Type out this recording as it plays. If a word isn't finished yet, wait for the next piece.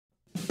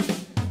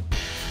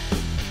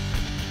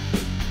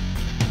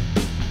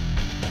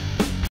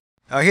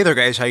Hey there,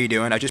 guys. How you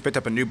doing? I just picked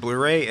up a new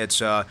Blu-ray.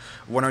 It's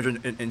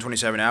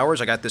 127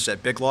 hours. I got this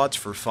at Big Lots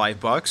for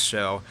 $5,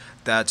 so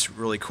that's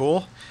really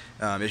cool.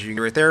 As you can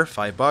get right there,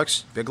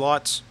 $5, Big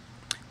Lots.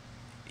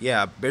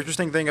 Yeah, the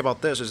interesting thing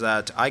about this is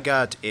that I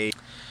got a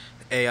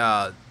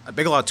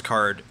Big Lots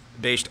card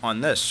based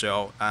on this,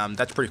 so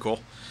that's pretty cool.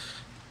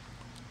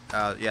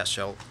 Yeah,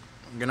 so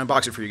I'm gonna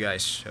unbox it for you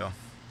guys. So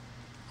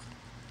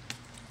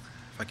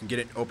if I can get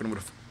it open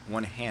with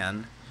one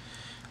hand,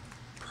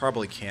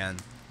 probably can.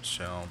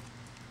 So.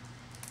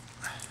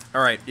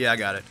 Alright, yeah, I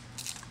got it.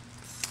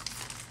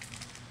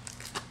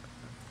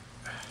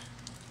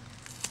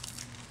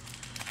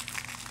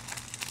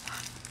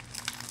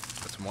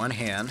 With one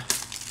hand.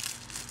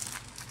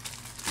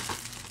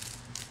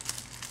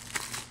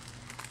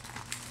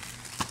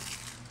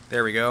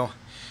 There we go.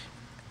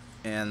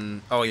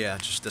 And, oh yeah,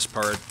 just this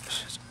part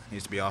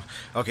needs to be off.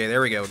 Okay,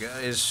 there we go,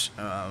 guys.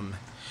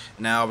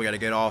 Now we gotta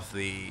get off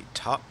the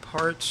top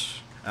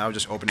part. I'll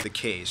just open the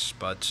case,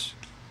 but...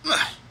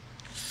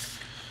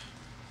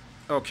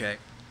 Okay.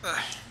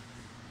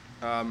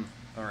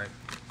 Alright.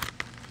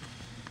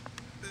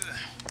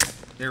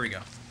 There we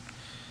go.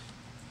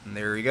 And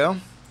there we go.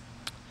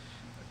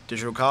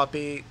 Digital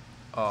copy.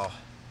 Oh.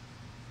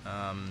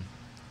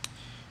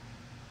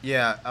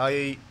 Yeah,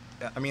 I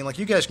mean, like,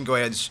 you guys can go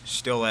ahead and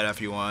steal that if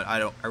you want.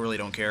 I really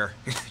don't care.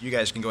 You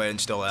guys can go ahead and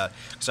steal that,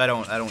 because I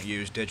don't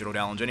use digital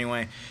downloads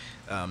anyway.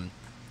 I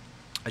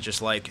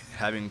just like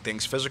having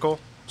things physical,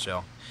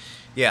 so...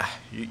 Yeah,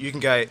 you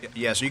can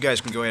so you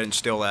guys can go ahead and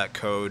steal that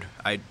code.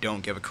 I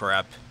don't give a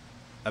crap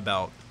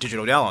about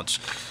digital downloads.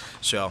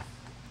 So,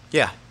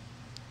 yeah.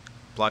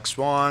 Black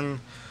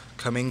Swan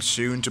coming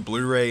soon to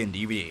Blu-ray and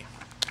DVD.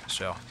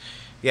 So,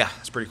 yeah,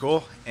 that's pretty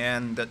cool.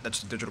 And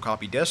that's the digital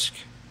copy disc.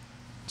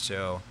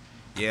 So,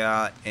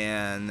 yeah,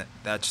 and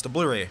that's the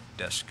Blu-ray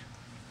disc.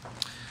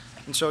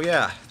 And so,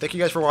 yeah, thank you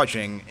guys for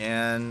watching,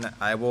 and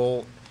I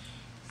will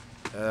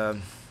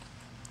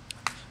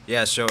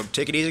yeah, so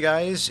take it easy,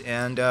 guys,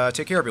 and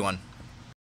take care, everyone.